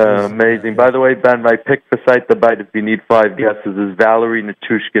 Yeah, amazing. By the way, Ben, my pick for Sight the Bite, if you need 5 guesses, is Valerie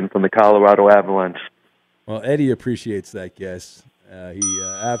Nichushkin from the Colorado Avalanche. Well, Eddie appreciates that guess. He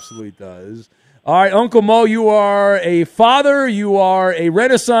absolutely does. All right, Uncle Mo, you are a father, you are a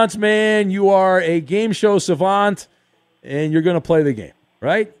Renaissance man, you are a game show savant, and you're going to play the game,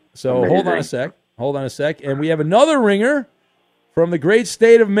 right? So amazing. Hold on a sec. And we have another ringer from the great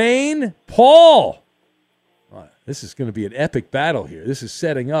state of Maine, Paul. This is going to be an epic battle here. This is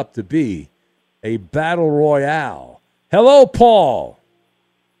setting up to be a battle royale. Hello, Paul.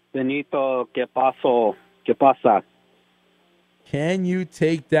 Benito, ¿qué pasó? ¿Qué pasa? Can you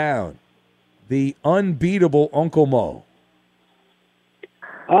take down the unbeatable Uncle Mo?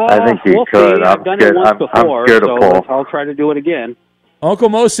 I think he we'll could. See. I've done it once before, I'm scared of Paul. I'll try to do it again. Uncle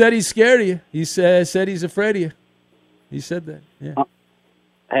Mo said he's scared of you. He said he's afraid of you. He said that. Yeah.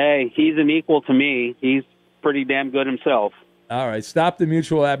 Hey, he's an equal to me. He's pretty damn good himself. All right, stop the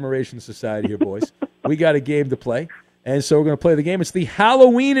Mutual Admiration Society here, boys. We got a game to play, and so we're going to play the game. It's the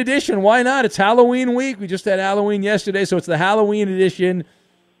Halloween edition. Why not? It's Halloween week. We just had Halloween yesterday, so it's the Halloween edition,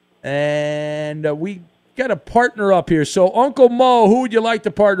 and we got a partner up here. So, Uncle Mo, who would you like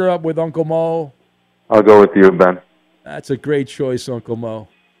to partner up with, Uncle Mo? I'll go with you, Ben. That's a great choice, Uncle Mo.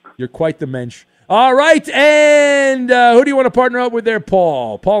 You're quite the mensch. All right, and who do you want to partner up with there,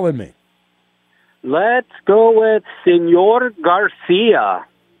 Paul? Paul and me. Let's go with Senor Garcia.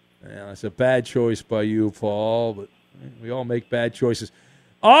 Yeah, that's a bad choice by you, Paul, but we all make bad choices.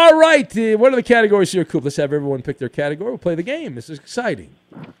 All right, what are the categories here, Coop? Let's have everyone pick their category. We'll play the game. This is exciting.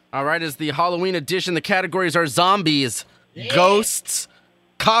 All right, it's the Halloween edition. The categories are zombies, ghosts,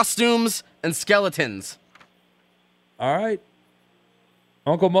 costumes, and skeletons. All right.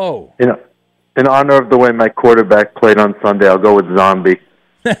 Uncle Mo. In honor of the way my quarterback played on Sunday, I'll go with zombie.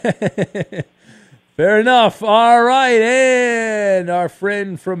 Fair enough. All right, and our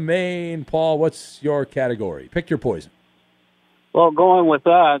friend from Maine, Paul, what's your category? Pick your poison. Well, going with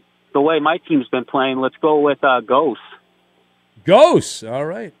the way my team's been playing, let's go with Ghosts. Ghosts. All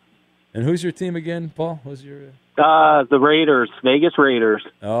right. And who's your team again, Paul? Who's your? The Raiders, Vegas Raiders.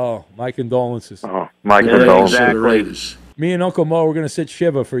 Oh, my condolences. Oh, my condolences. Exactly. Me and Uncle Mo, we're going to sit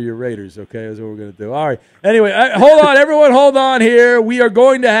Shiva for your Raiders, okay? That's what we're going to do. All right. Anyway, hold on. Everyone hold on here. We are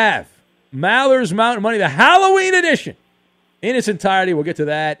going to have Maller's Mountain Money, the Halloween edition, in its entirety. We'll get to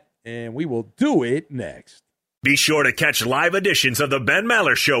that, and we will do it next. Be sure to catch live editions of the Ben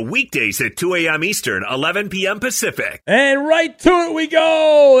Maller Show weekdays at 2 a.m. Eastern, 11 p.m. Pacific. And right to it we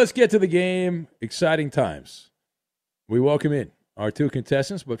go. Let's get to the game. Exciting times. We welcome in our two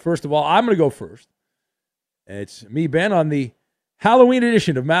contestants, but first of all, I'm going to go first. It's me, Ben, on the Halloween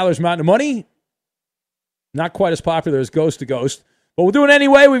edition of Maller's Mountain of Money. Not quite as popular as Ghost to Ghost, but we'll do it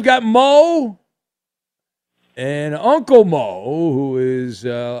anyway. We've got Mo and Uncle Mo, who is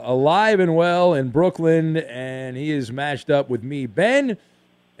alive and well in Brooklyn, and he is matched up with me, Ben,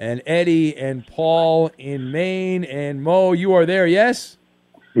 and Eddie and Paul in Maine. And Mo, you are there, yes?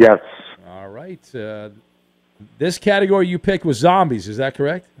 Yes. All right. This category you picked was zombies. Is that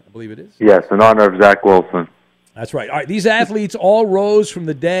correct? I believe it is. Yes, in honor of Zach Wilson. That's right. All right. These athletes all rose from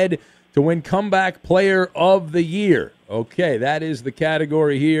the dead to win Comeback Player of the Year. Okay, that is the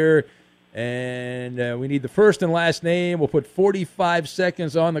category here. And we need the first and last name. We'll put 45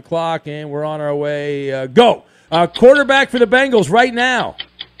 seconds on the clock, and we're on our way. Go. Quarterback for the Bengals right now.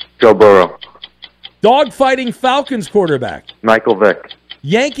 Joe Burrow. Dogfighting Falcons quarterback. Michael Vick.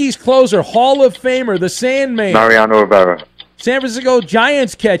 Yankees closer, Hall of Famer, the Sandman. Mariano Rivera. San Francisco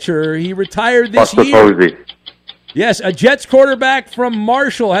Giants catcher. He retired this Buster year. Posey. Yes, a Jets quarterback from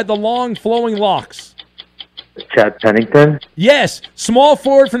Marshall, had the long flowing locks. Chad Pennington. Yes, small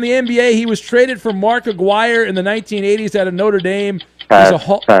forward from the NBA. He was traded for Mark Aguirre in the 1980s out of Notre Dame. Pass.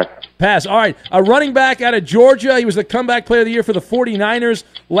 Pass. All right, a running back out of Georgia. He was the Comeback Player of the Year for the 49ers.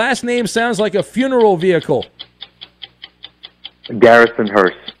 Last name sounds like a funeral vehicle. Garrison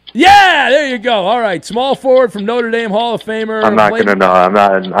Hurst. Yeah, there you go. All right, small forward from Notre Dame, Hall of Famer. I'm not going to know. I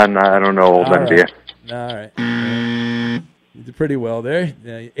don't know old NBA. All right. You did pretty well there.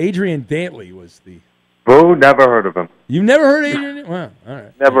 Adrian Dantley was the... Who? Never heard of him. You never heard Adrian? Wow, all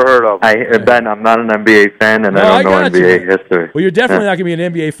right. Never heard of him. Ben, I'm not an NBA fan, and I don't know NBA history. Well, you're definitely not going to be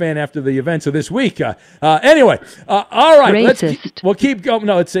an NBA fan after the events of this week. Anyway, all right. We'll keep going.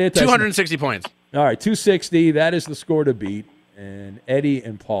 No, let's say it. 260 points. All right, 260. That is the score to beat. And Eddie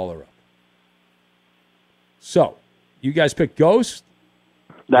and Paul are up. So, you guys picked Ghost?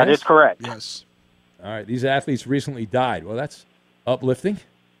 That is correct. Yes. All right, these athletes recently died. Well, that's uplifting.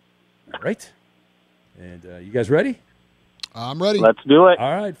 All right. And you guys ready? I'm ready. Let's do it.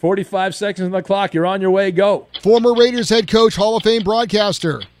 All right, 45 seconds on the clock. You're on your way. Go. Former Raiders head coach, Hall of Fame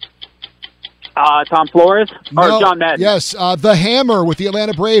broadcaster. Tom Flores or John Madden? Yes, the Hammer with the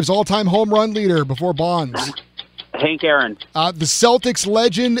Atlanta Braves, all-time home run leader before Bonds. Hank Aaron. The Celtics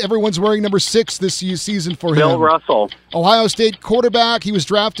legend. Everyone's wearing number 6 this season for him. Bill Russell. Ohio State quarterback. He was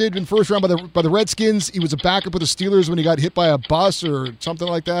drafted in first round by the Redskins. He was a backup with the Steelers when he got hit by a bus or something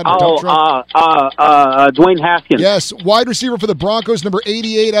like that. Dwayne Haskins. Yes, wide receiver for the Broncos, number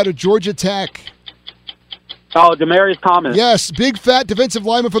 88 out of Georgia Tech. Oh, Demaryius Thomas. Yes, big fat defensive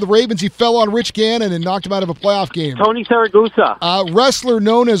lineman for the Ravens. He fell on Rich Gannon and knocked him out of a playoff game. Tony Saragusa. Wrestler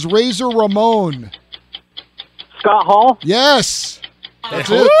known as Razor Ramon. Scott Hall. Yes. That's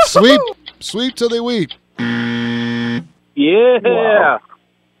it. Sweep till they weep. Yeah. Wow.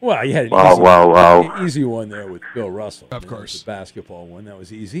 Well, you had an easy one there with Bill Russell. Of course. The basketball one. That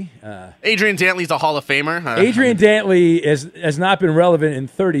was easy. Adrian Dantley's a Hall of Famer. Adrian Dantley has not been relevant in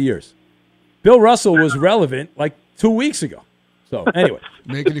 30 years. Bill Russell was relevant like 2 weeks ago. So, anyway.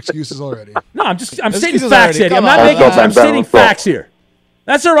 Making excuses already. No, I'm stating facts, Eddie. I'm not making excuses. I'm stating facts here.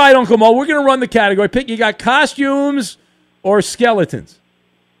 That's all right, Uncle Mo. We're going to run the category. Pick. You got costumes or skeletons?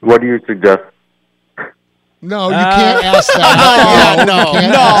 What do you suggest? No, you can't ask that.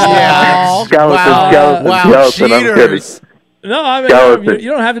 Skeleton. I'm kidding. No, I mean, you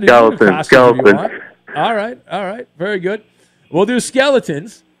don't have to do costumes if you want. All right. Very good. We'll do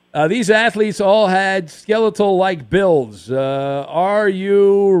skeletons. These athletes all had skeletal-like builds. Are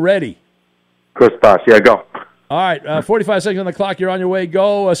you ready? Chris Bosh, yeah, go. All right, 45 seconds on the clock. You're on your way.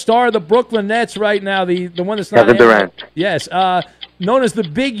 Go. A star of the Brooklyn Nets right now, the one that's not... Kevin Durant. Yes. Known as the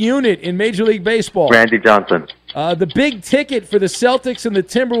big unit in Major League Baseball. Randy Johnson. The big ticket for the Celtics and the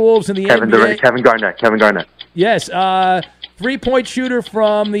Timberwolves in the NBA. Kevin Garnett. Yes. Three-point shooter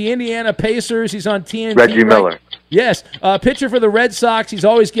from the Indiana Pacers. He's on TNT. Reggie Miller. Yes. Pitcher for the Red Sox. He's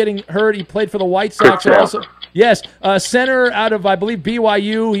always getting hurt. He played for the White Sox also. Yes. Center out of, I believe,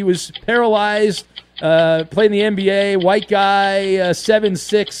 BYU. He was paralyzed. Played in the NBA. White guy,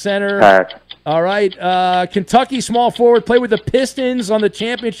 7'6" center. Pass. All right. Kentucky small forward. Played with the Pistons on the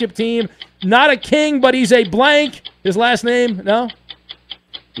championship team. Not a king, but he's a blank. His last name, no?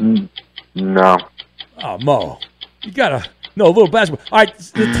 No. Oh, Mo. You got to know a little basketball. All right.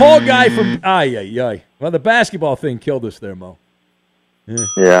 The tall guy from... Well, the basketball thing killed us there, Mo.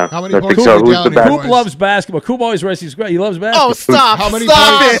 Yeah. How many points Coop loves basketball. Coop always writes these great. He loves basketball. Oh, stop. How many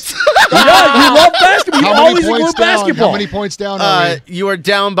stop points? it. You love basketball. You always include down? basketball. How many points down are we? You are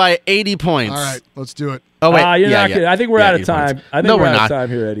down by 80 points. All right, let's do it. Oh, wait. You're not kidding. I think we're out of time. I think we're out of time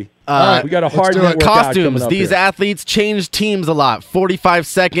here, Eddie. We got a hard network costumes. These athletes change teams a lot. 45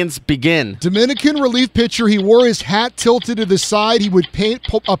 seconds, begin. Dominican relief pitcher. He wore his hat tilted to the side. He would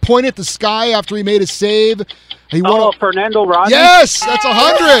point at the sky after he made a save. Fernando Rodney? Yes, that's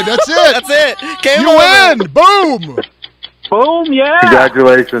 100. That's it. That's it. You win. Boom. Boom, yeah.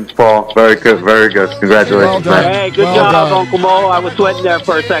 Congratulations, Paul. Very good. Congratulations, man. Hey, good job, Uncle Mo. I was sweating there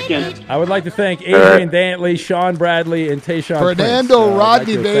for a second. I would like to thank Adrian Dantley, Sean Bradley, and Tayshaun Fernando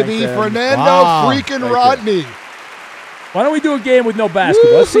Rodney, baby. Fernando freaking Rodney. Why don't we do a game with no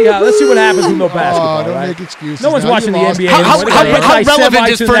basketball? Let's see what happens with no basketball. Don't make excuses. No one's watching the NBA. How relevant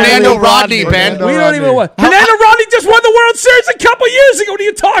is Fernando Rodney, Ben? We don't even know Fernando Rodney just won the World Series a couple years ago. What are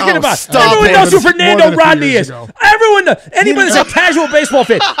you talking about? Everyone knows who Fernando Rodney is. Everyone knows. Anybody that's a casual baseball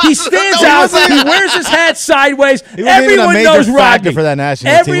fan, he stands out. He wears his hat sideways. Everyone knows Rodney. For that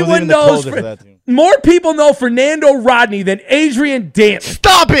national Everyone knows. More people know Fernando Rodney than Adrian Dantley.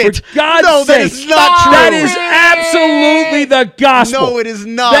 Stop it! For God's sake. That is not true. That is absolutely the gospel. No, it is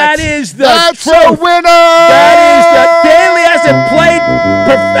not. That is the That's truth. a winner! That is the... Dantley hasn't played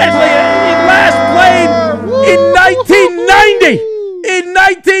professionally. He last played in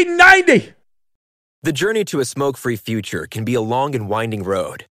 1990. The journey to a smoke-free future can be a long and winding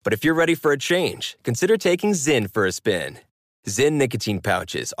road. But if you're ready for a change, consider taking Zyn for a spin. Zyn nicotine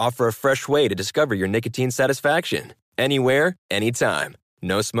pouches offer a fresh way to discover your nicotine satisfaction. Anywhere, anytime.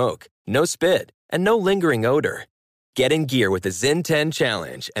 No smoke, no spit, and no lingering odor. Get in gear with the Zyn 10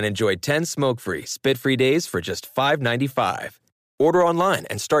 Challenge and enjoy 10 smoke-free, spit-free days for just $5.95. Order online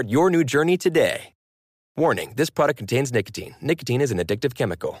and start your new journey today. Warning, this product contains nicotine. Nicotine is an addictive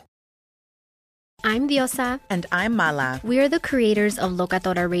chemical. I'm Diosa. And I'm Mala. We are the creators of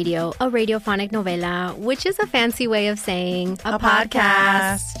Locatora Radio, a radiophonic novela, which is a fancy way of saying a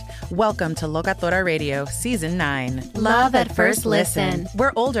podcast. Welcome to Locatora Radio, Season 9. Love at first listen.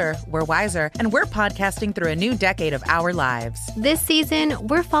 We're older, we're wiser, and we're podcasting through a new decade of our lives. This season,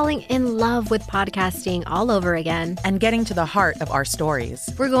 we're falling in love with podcasting all over again. And getting to the heart of our stories.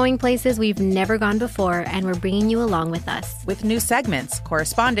 We're going places we've never gone before, and we're bringing you along with us. With new segments,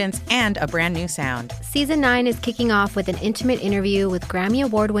 correspondence, and a brand new sound. Season 9 is kicking off with an intimate interview with Grammy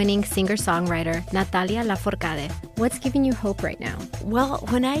Award-winning singer-songwriter Natalia Lafourcade. What's giving you hope right now? Well,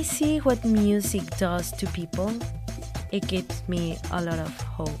 when I see what music does to people, It gives me a lot of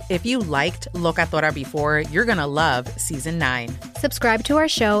hope. If you liked Locatora before, you're going to love Season 9. Subscribe to our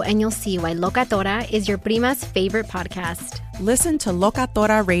show and you'll see why Locatora is your prima's favorite podcast. Listen to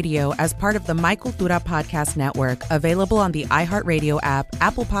Locatora Radio as part of the My Cultura Podcast Network, available on the iHeartRadio app,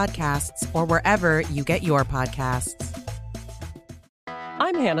 Apple Podcasts, or wherever you get your podcasts.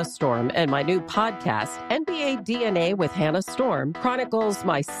 I'm Hannah Storm, and my new podcast, NBA DNA with Hannah Storm, chronicles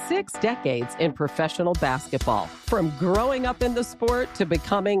my 6 decades in professional basketball. From growing up in the sport to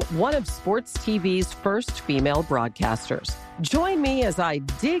becoming one of sports TV's first female broadcasters. Join me as I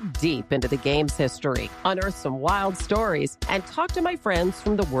dig deep into the game's history, unearth some wild stories, and talk to my friends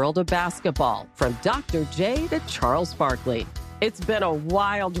from the world of basketball, from Dr. J to Charles Barkley. It's been a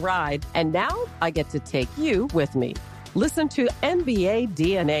wild ride, and now I get to take you with me. Listen to NBA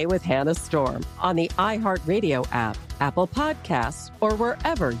DNA with Hannah Storm on the iHeartRadio app, Apple Podcasts, or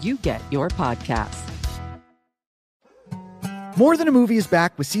wherever you get your podcasts. More Than a Movie is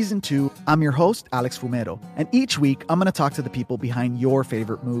back with Season 2. I'm your host, Alex Fumero, and each week I'm going to talk to the people behind your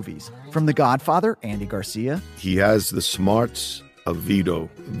favorite movies. From The Godfather, Andy Garcia. He has the smarts of Vito,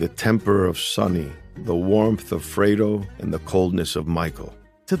 the temper of Sonny, the warmth of Fredo, and the coldness of Michael.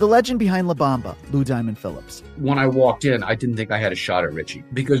 To the legend behind La Bamba, Lou Diamond Phillips. When I walked in, I didn't think I had a shot at Richie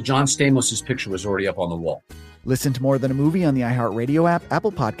because John Stamos' picture was already up on the wall. Listen to More Than a Movie on the iHeartRadio app,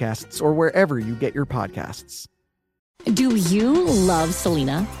 Apple Podcasts, or wherever you get your podcasts. Do you love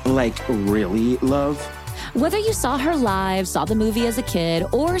Selena? Like, really love? Whether you saw her live, saw the movie as a kid,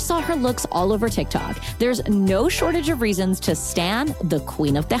 or saw her looks all over TikTok, there's no shortage of reasons to stan the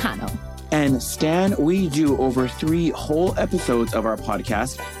Queen of Tejano. And Stan, we do over 3 whole episodes of our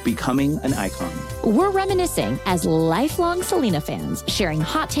podcast, Becoming an Icon. We're reminiscing as lifelong Selena fans, sharing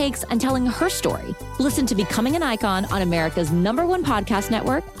hot takes and telling her story. Listen to Becoming an Icon on America's #1 podcast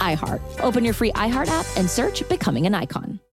network, iHeart. Open your free iHeart app and search Becoming an Icon.